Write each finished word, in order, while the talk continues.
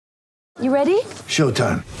You ready?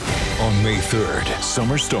 Showtime. On May 3rd,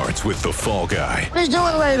 summer starts with The Fall Guy. Let's do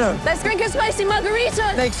it later. Let's drink a spicy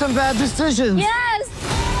margarita. Make some bad decisions. Yes.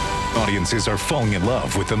 Audiences are falling in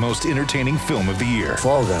love with the most entertaining film of the year.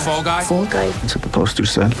 Fall Guy. Fall Guy? Fall Guy. That's what the poster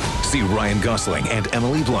said. See Ryan Gosling and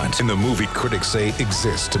Emily Blunt in the movie critics say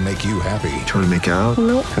exists to make you happy. Trying to make it out?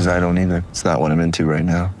 Nope. Because I don't either. It's not what I'm into right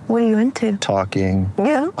now. What are you into? Talking.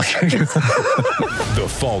 Yeah. The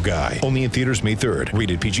Fall Guy. Only in theaters May 3rd.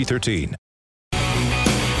 Rated PG-13.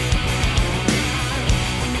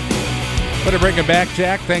 Better bring it back,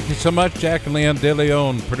 Jack. Thank you so much. Jack and Leanne De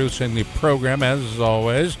Leon producing the program, as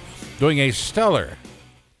always. Doing a stellar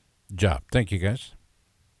job. Thank you, guys.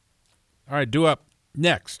 All right, due up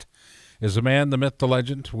next is the man, the myth, the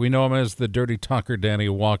legend. We know him as the dirty talker, Danny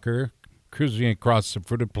Walker, cruising across the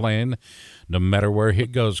fruited plain. No matter where he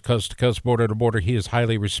goes, coast to coast, border to border, he is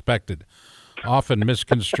highly respected, often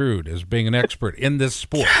misconstrued as being an expert in this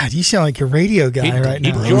sport. God, you sound like a radio guy right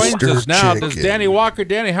now. He joins Roaster us now. chicken. This is Danny Walker.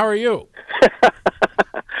 Danny, how are you?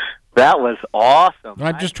 That was awesome.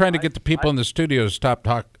 I'm just trying to get the people in the studio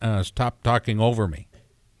to stop talking over me.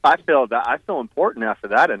 I feel important after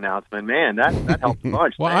that announcement, man. That helped a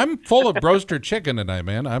bunch. Well, man. I'm full of roaster chicken tonight,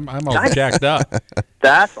 man. I'm all jacked up.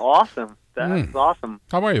 That's awesome. That's awesome.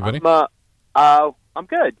 How are you, buddy? I'm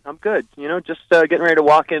good. I'm good. You know, just getting ready to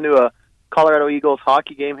walk into a Colorado Eagles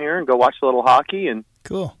hockey game here and go watch a little hockey and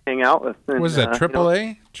Cool. hang out with. And, Was that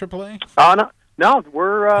AAA? AAA? No,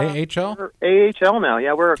 we're AHL? We're AHL now.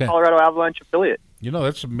 Yeah, we're Okay. a Colorado Avalanche affiliate. You know,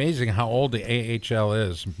 that's amazing how old the AHL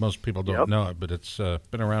is. Most people don't Yep. know it, but it's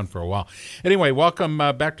been around for a while. Anyway, welcome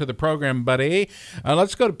back to the program, buddy.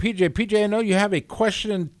 Let's go to PJ. PJ, I know you have a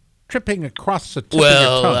question tripping across the tip of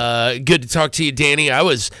your tongue. Good to talk to you, Danny.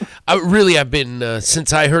 I've been,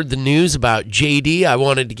 since I heard the news about JD, I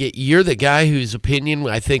wanted to get, you're the guy whose opinion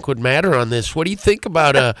I think would matter on this. What do you think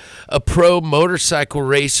about a pro motorcycle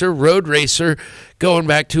racer, road racer, going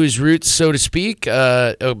back to his roots, so to speak?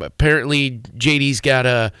 Apparently, JD's got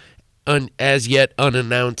a as yet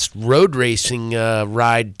unannounced road racing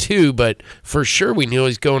ride too, but for sure we knew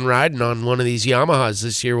he's going riding on one of these Yamahas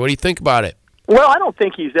this year. What do you think about it? Well, I don't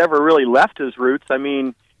think he's ever really left his roots. I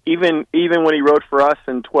mean, even when he rode for us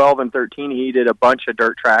in 12 and 13, he did a bunch of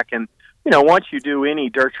dirt track. And, you know, once you do any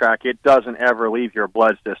dirt track, it doesn't ever leave your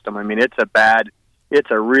blood system. I mean, it's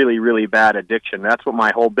a really, really bad addiction. That's what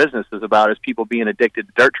my whole business is about, is people being addicted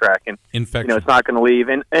to dirt track. And, Infection. you know, it's not going to leave.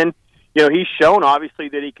 And, you know, he's shown, obviously,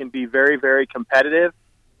 that he can be very, very competitive.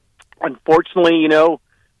 Unfortunately, you know,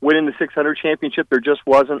 winning the 600 championship, there just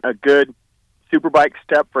wasn't a good Superbike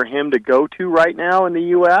step for him to go to right now in the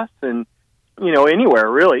U.S. and, you know, anywhere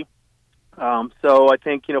really. So I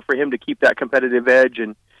think, you know, for him to keep that competitive edge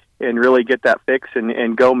and really get that fix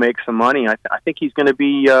and go make some money, I think he's going to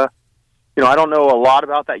be, you know, I don't know a lot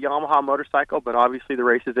about that Yamaha motorcycle, but obviously the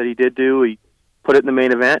races that he did do, he put it in the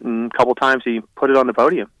main event, and a couple times he put it on the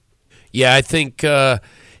podium. Yeah, I think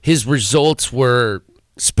his results were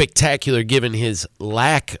spectacular given his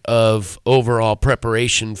lack of overall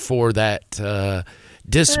preparation for that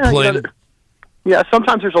discipline. Yeah,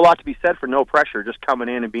 sometimes there's a lot to be said for no pressure, just coming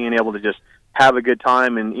in and being able to just have a good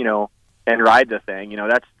time and, you know, and ride the thing. You know,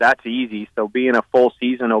 that's easy. So being a full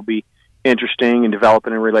season will be interesting and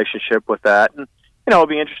developing a relationship with that. And, you know, it'll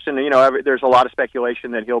be interesting. You know, there's a lot of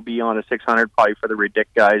speculation that he'll be on a 600 probably for the Ridic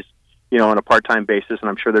guys, you know, on a part-time basis, and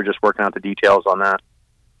I'm sure they're just working out the details on that.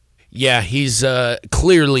 Yeah, he's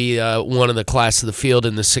clearly one of the class of the field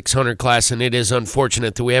in the 600 class, and it is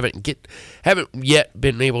unfortunate that we haven't yet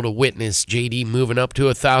been able to witness JD moving up to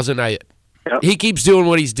 1,000. Yep. He keeps doing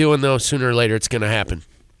what he's doing, though. Sooner or later, it's going to happen.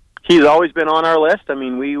 He's always been on our list. I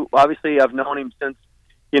mean, we obviously have known him since,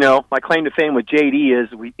 you know, my claim to fame with JD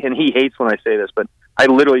is, and he hates when I say this, but I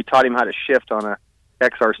literally taught him how to shift on a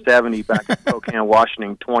XR70 back in Spokane,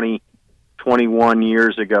 Washington, 21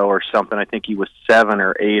 years ago or something. I think he was 7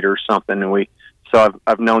 or 8 or something, and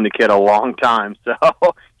I've known the kid a long time. So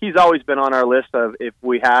he's always been on our list of, if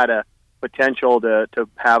we had a potential to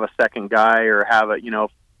have a second guy, or have a, you know,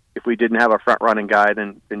 if we didn't have a front running guy,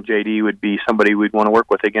 then JD would be somebody we'd want to work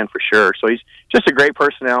with again for sure. So he's just a great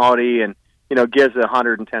personality, and, you know, gives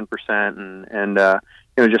 110%, and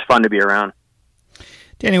you know, just fun to be around.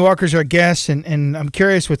 Danny Walker's our guest, and I'm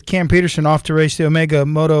curious, with Cam Peterson off to race the Omega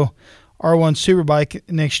Moto R1 Superbike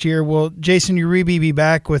next year, will Jason Uribe be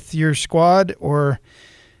back with your squad, or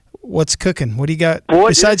what's cooking? What do you got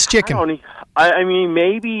besides chicken? I mean,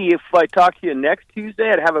 maybe if I talk to you next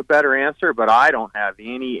Tuesday, I'd have a better answer, but I don't have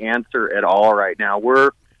any answer at all right now.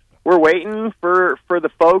 We're waiting for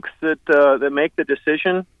the folks that make the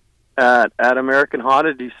decision at American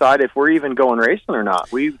Honda to decide if we're even going racing or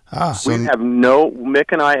not. We have Mick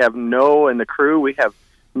and I have and the crew, we have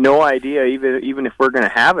no idea even if we're going to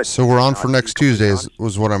have it. So we're on for next Tuesday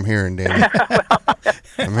was what I'm hearing, Danny.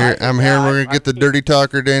 I'm hearing we're going to get the dirty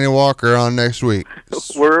talker Danny Walker on next week.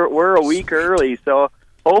 We're a week early, so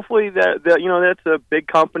hopefully that that's a big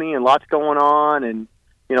company and lots going on, and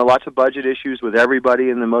lots of budget issues with everybody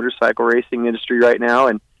in the motorcycle racing industry right now.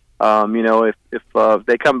 And if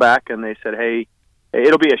they come back and they said, hey,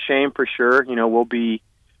 it'll be a shame for sure. We'll be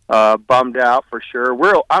bummed out for sure.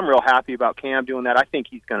 I'm real happy about Cam doing that. I think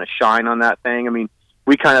he's going to shine on that thing. I mean,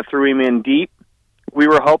 we kind of threw him in deep. We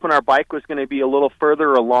were hoping our bike was going to be a little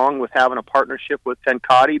further along with having a partnership with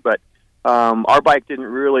Tenkati, but our bike didn't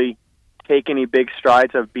really take any big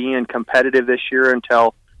strides of being competitive this year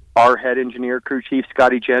until our head engineer, crew chief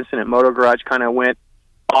Scotty Jensen at Moto Garage kind of went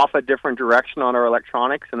off a different direction on our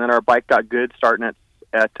electronics, and then our bike got good starting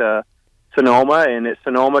at Sonoma. And at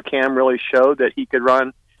Sonoma, Cam really showed that he could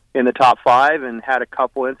run in the top 5 and had a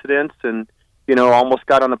couple incidents and, almost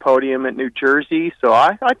got on the podium at New Jersey. So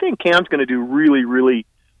I think Cam's going to do really, really,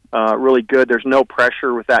 really good. There's no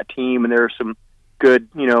pressure with that team, and there are some good,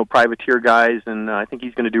 privateer guys, and I think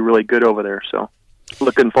he's going to do really good over there. So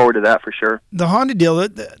looking forward to that for sure. The Honda deal,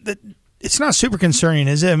 it's not super concerning,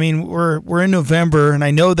 is it? I mean, we're in November, and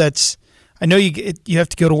I know you have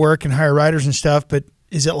to go to work and hire riders and stuff, but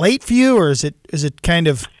is it late for you, or is it kind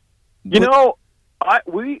of? If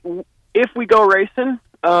we go racing,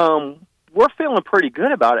 we're feeling pretty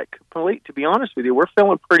good about it. To be honest with you, we're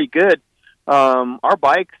feeling pretty good. Our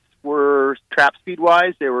bikes were trap speed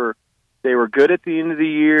wise, they were good at the end of the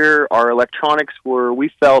year. Our electronics we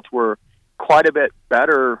felt were quite a bit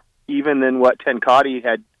better even than what Tenkati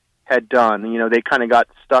had done. They kind of got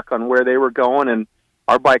stuck on where they were going, and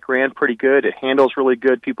our bike ran pretty good. It handles really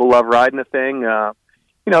good. People love riding the thing.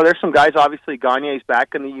 There's some guys, obviously Gagne's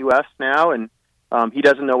back in the U.S. now, and he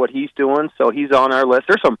doesn't know what he's doing, so he's on our list.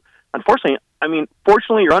 There's some, fortunately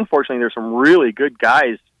or unfortunately, there's some really good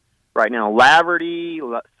guys right now. Laverty,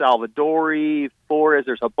 Salvadori, Flores,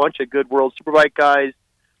 there's a bunch of good World Superbike guys.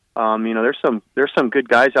 There's some good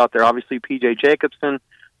guys out there. Obviously, PJ Jacobson.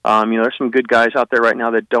 There's some good guys out there right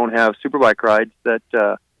now that don't have Superbike rides that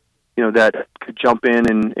that could jump in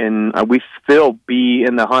and we still be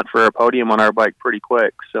in the hunt for a podium on our bike pretty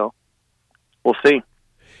quick. So we'll see.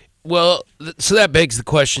 Well, so that begs the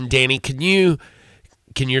question, Danny. Can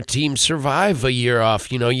your team survive a year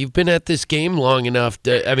off? You've been at this game long enough.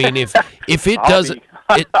 If it doesn't,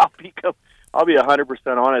 I'll be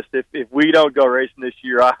 100% honest. If we don't go racing this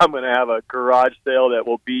year, I'm going to have a garage sale that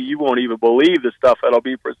will be, you won't even believe the stuff that'll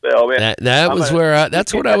be for sale, man.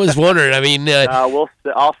 That's what I was wondering.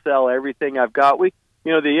 I'll sell everything I've got.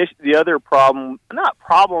 The other problem, not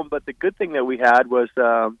problem, but the good thing that we had was,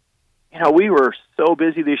 we were so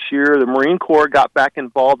busy this year. The Marine Corps got back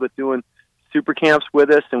involved with doing super camps with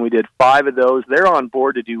us, and we did 5 of those. They're on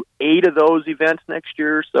board to do 8 of those events next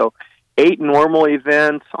year. So 8 normal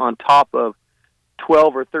events on top of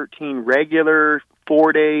 12 or 13 regular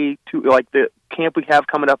 4-day, like the camp we have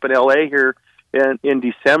coming up in LA here in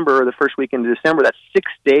December, the first weekend of December. That's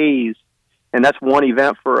 6 days, and that's one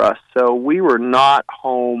event for us. So we were not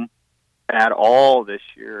home at all this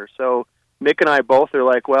year. So Mick and I both are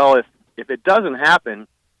like, well, if it doesn't happen,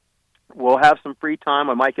 we'll have some free time.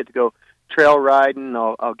 I might get to go trail riding.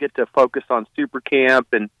 I'll get to focus on super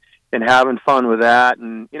camp and having fun with that.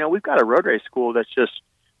 And, we've got a road race school that's just,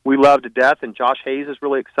 we love to death, and Josh Hayes is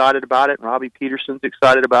really excited about it, and Robbie Peterson's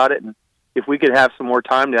excited about it. And if we could have some more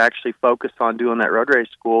time to actually focus on doing that road race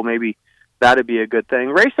school, maybe that'd be a good thing.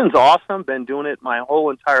 Racing's awesome. Been doing it my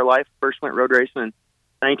whole entire life. First went road racing in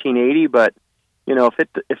 1980, but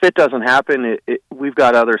if it doesn't happen, we've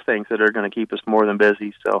got other things that are going to keep us more than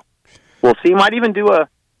busy. So we'll see. Might even do a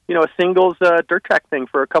singles dirt track thing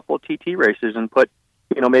for a couple of TT races and put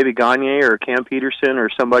maybe Gagne or Cam Peterson or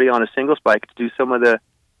somebody on a singles bike to do some of the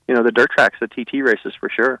the dirt tracks, the TT races for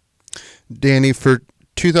sure. Danny, for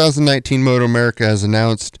 2019, Moto America has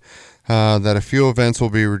announced that a few events will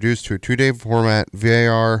be reduced to a 2-day format: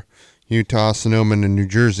 VAR, Utah, Sonoma, and New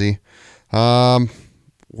Jersey.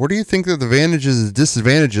 What do you think that the advantages and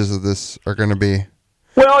disadvantages of this are going to be?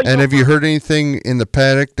 Well, have you heard anything in the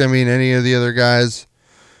paddock? Any of the other guys?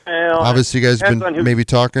 Obviously, you guys have been maybe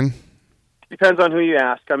talking. Depends on who you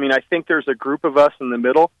ask. I think there's a group of us in the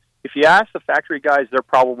middle. If you ask the factory guys, they're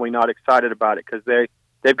probably not excited about it because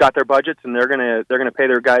they've got their budgets and they're gonna pay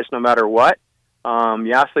their guys no matter what.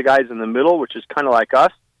 You ask the guys in the middle, which is kind of like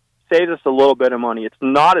us, saves us a little bit of money. It's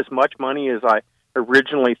not as much money as I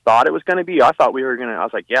originally thought it was going to be. I thought I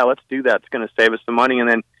was like, yeah, let's do that. It's going to save us some money. And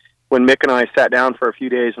then when Mick and I sat down for a few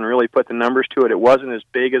days and really put the numbers to it, it wasn't as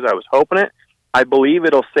big as I was hoping it. I believe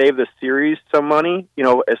it'll save the series some money,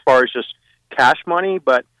 as far as just cash money,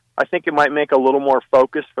 but I think it might make a little more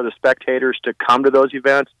focus for the spectators to come to those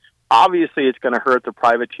events. Obviously, it's going to hurt the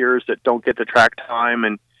privateers that don't get the track time,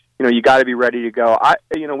 and you got to be ready to go.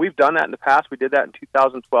 We've done that in the past. We did that in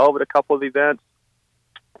 2012 at a couple of events,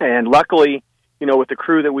 and luckily, with the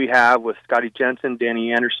crew that we have with Scotty Jensen,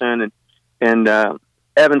 Danny Anderson, and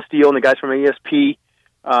Evan Steele and the guys from ESP,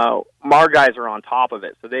 our guys are on top of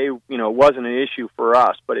it. So they, it wasn't an issue for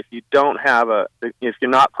us. But if you don't have if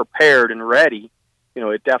you're not prepared and ready,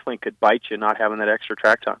 it definitely could bite you not having that extra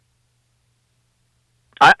track time.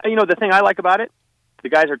 The thing I like about it, the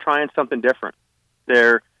guys are trying something different.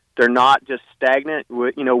 They're not just stagnant.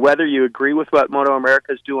 Whether you agree with what Moto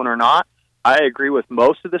America is doing or not, I agree with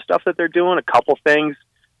most of the stuff that they're doing. A couple things,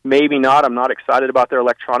 maybe not. I'm not excited about their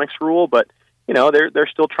electronics rule, but they're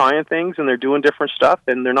still trying things and they're doing different stuff,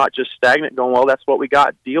 and they're not just stagnant going, well, that's what we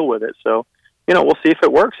got, deal with it. So, we'll see if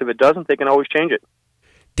it works. If it doesn't, they can always change it.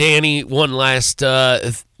 Danny, one last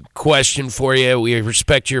question for you. We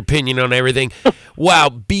respect your opinion on everything. Wow,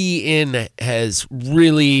 BN has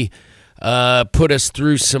really put us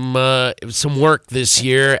through some work this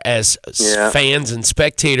year as fans and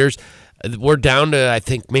spectators. We're down to, I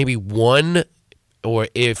think, maybe one, or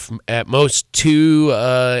if at most two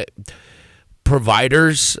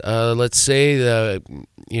providers. Let's say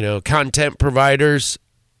the content providers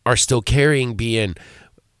are still carrying BN.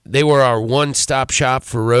 They were our one-stop shop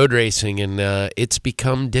for road racing, and it's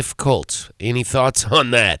become difficult. Any thoughts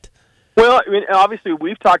on that? Well, obviously,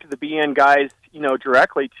 we've talked to the BN guys,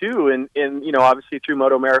 directly too, and obviously through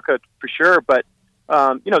Moto America for sure. But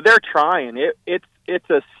they're trying. It's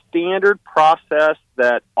a standard process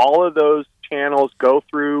that all of those channels go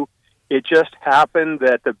through. It just happened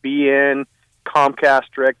that the BN Comcast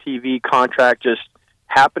DirecTV contract just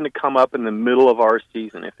happened to come up in the middle of our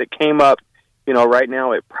season. If it came up, right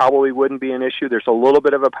now it probably wouldn't be an issue. There's a little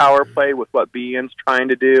bit of a power play with what BN's trying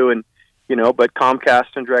to do, and but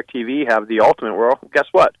Comcast and DirecTV have the ultimate. Well, guess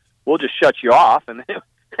what? We'll just shut you off, and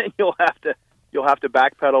then you'll have to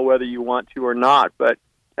backpedal whether you want to or not. But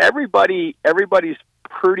everybody's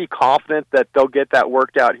pretty confident that they'll get that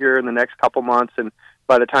worked out here in the next couple months, and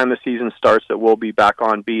by the time the season starts, that we'll be back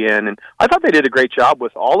on BN. And I thought they did a great job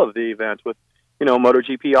with all of the events, with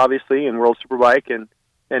MotoGP obviously, and World Superbike, and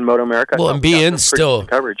Moto America. Well, and BN's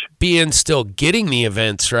still getting the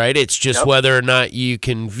events, right? It's just whether or not you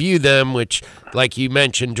can view them, which, like you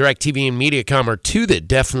mentioned, DirecTV and Mediacom are two that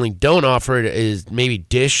definitely don't offer it. Is maybe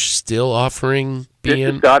Dish still offering BN? Dish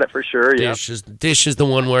has got it for sure, Dish is the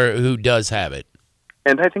one who does have it.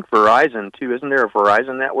 And I think Verizon, too. Isn't there a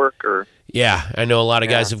Verizon network? Yeah, I know a lot of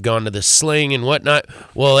guys have gone to the Sling and whatnot.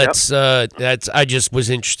 Well, that's I just was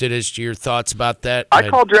interested as to your thoughts about that. I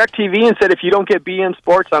called DirecTV and said, if you don't get BN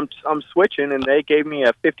Sports, I'm switching, and they gave me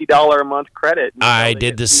a $50 a month credit. I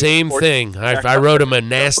did the same thing. I wrote them a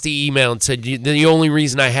nasty email and said, the only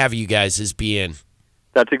reason I have you guys is BN.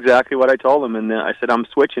 That's exactly what I told them, and I said, I'm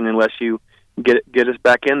switching unless you get us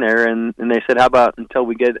back in there, and they said, how about until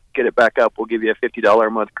we get it back up, we'll give you a $50 a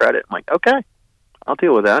month credit. I'm like, okay, I'll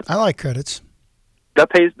deal with that. I like credits.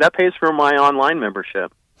 That pays for my online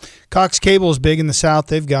membership. Cox Cable is big in the South.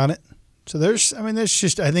 They've got it. So there's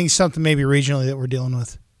just, I think, something maybe regionally that we're dealing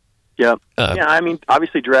with. Yeah.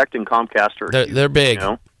 Obviously Direct and Comcast are they're big.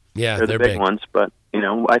 Yeah, they're the big ones. But,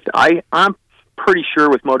 I'm pretty sure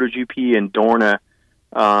with MotoGP and Dorna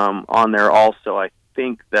on there also, I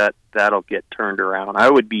think that'll get turned around.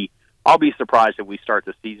 I'll be surprised if we start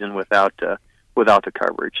the season without the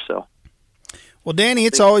coverage. So, well, Danny,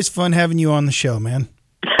 it's always fun having you on the show, man.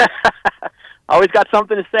 Always got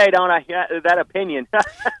something to say, don't I? That opinion.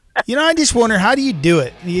 I just wonder, how do you do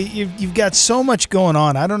it? You've got so much going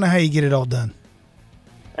on. I don't know how you get it all done.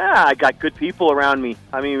 I got good people around me.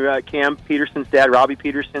 I mean, Cam Peterson's dad, Robbie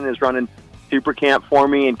Peterson, is running Super Camp for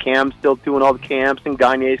me, and Cam's still doing all the camps, and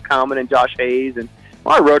Gagne's coming, and Josh Hayes, and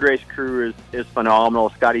our road race crew is phenomenal.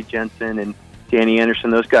 Scotty Jensen and Danny Anderson,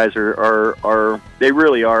 those guys are they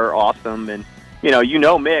really are awesome. And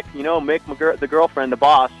Mick, the girlfriend, the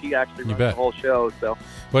boss, she actually runs the whole show. So,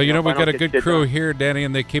 well, we've got a good crew here, Danny,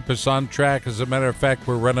 and they keep us on track. As a matter of fact,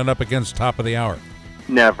 we're running up against top of the hour.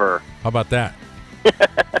 Never. How about that?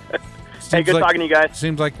 Hey, good talking to you guys.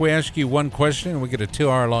 Seems like we ask you one question and we get a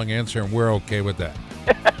 2-hour-long answer, and we're okay with that.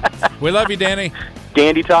 We love you, Danny.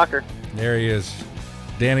 Dandy Talker. There he is.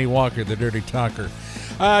 Danny Walker, the Dirty Talker.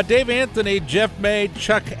 Dave Anthony, Jeff May,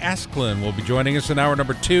 Chuck Asklin will be joining us in hour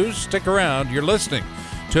number 2. Stick around. You're listening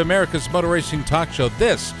to America's Motor Racing Talk Show.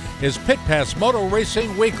 This is Pit Pass Motor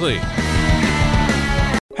Racing Weekly.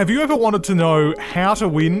 Have you ever wanted to know how to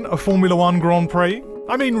win a Formula One Grand Prix?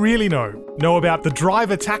 I mean, really know. Know about the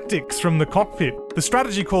driver tactics from the cockpit, the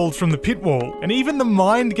strategy calls from the pit wall, and even the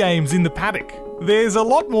mind games in the paddock. There's a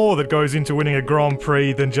lot more that goes into winning a Grand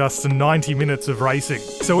Prix than just 90 minutes of racing.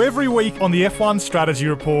 So every week on the F1 Strategy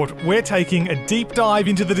Report, we're taking a deep dive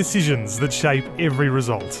into the decisions that shape every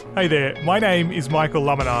result. Hey there, my name is Michael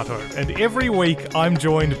Laminato, and every week I'm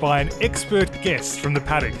joined by an expert guest from the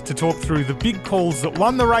paddock to talk through the big calls that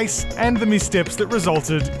won the race and the missteps that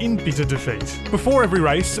resulted in bitter defeat. Before every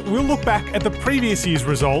race, we'll look back at the previous year's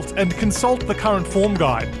result and consult the current form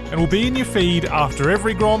guide, and we'll be in your feed after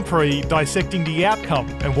every Grand Prix dissecting the outcome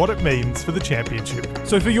and what it means for the championship.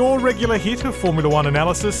 So for your regular hit of Formula One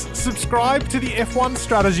analysis, subscribe to the F1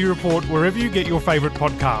 Strategy Report wherever you get your favourite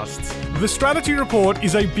podcasts. The Strategy Report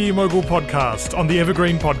is a Beer Mogul podcast on the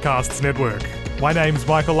Evergreen Podcasts Network. My name's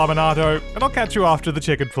Michael Laminato, and I'll catch you after the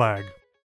checkered flag.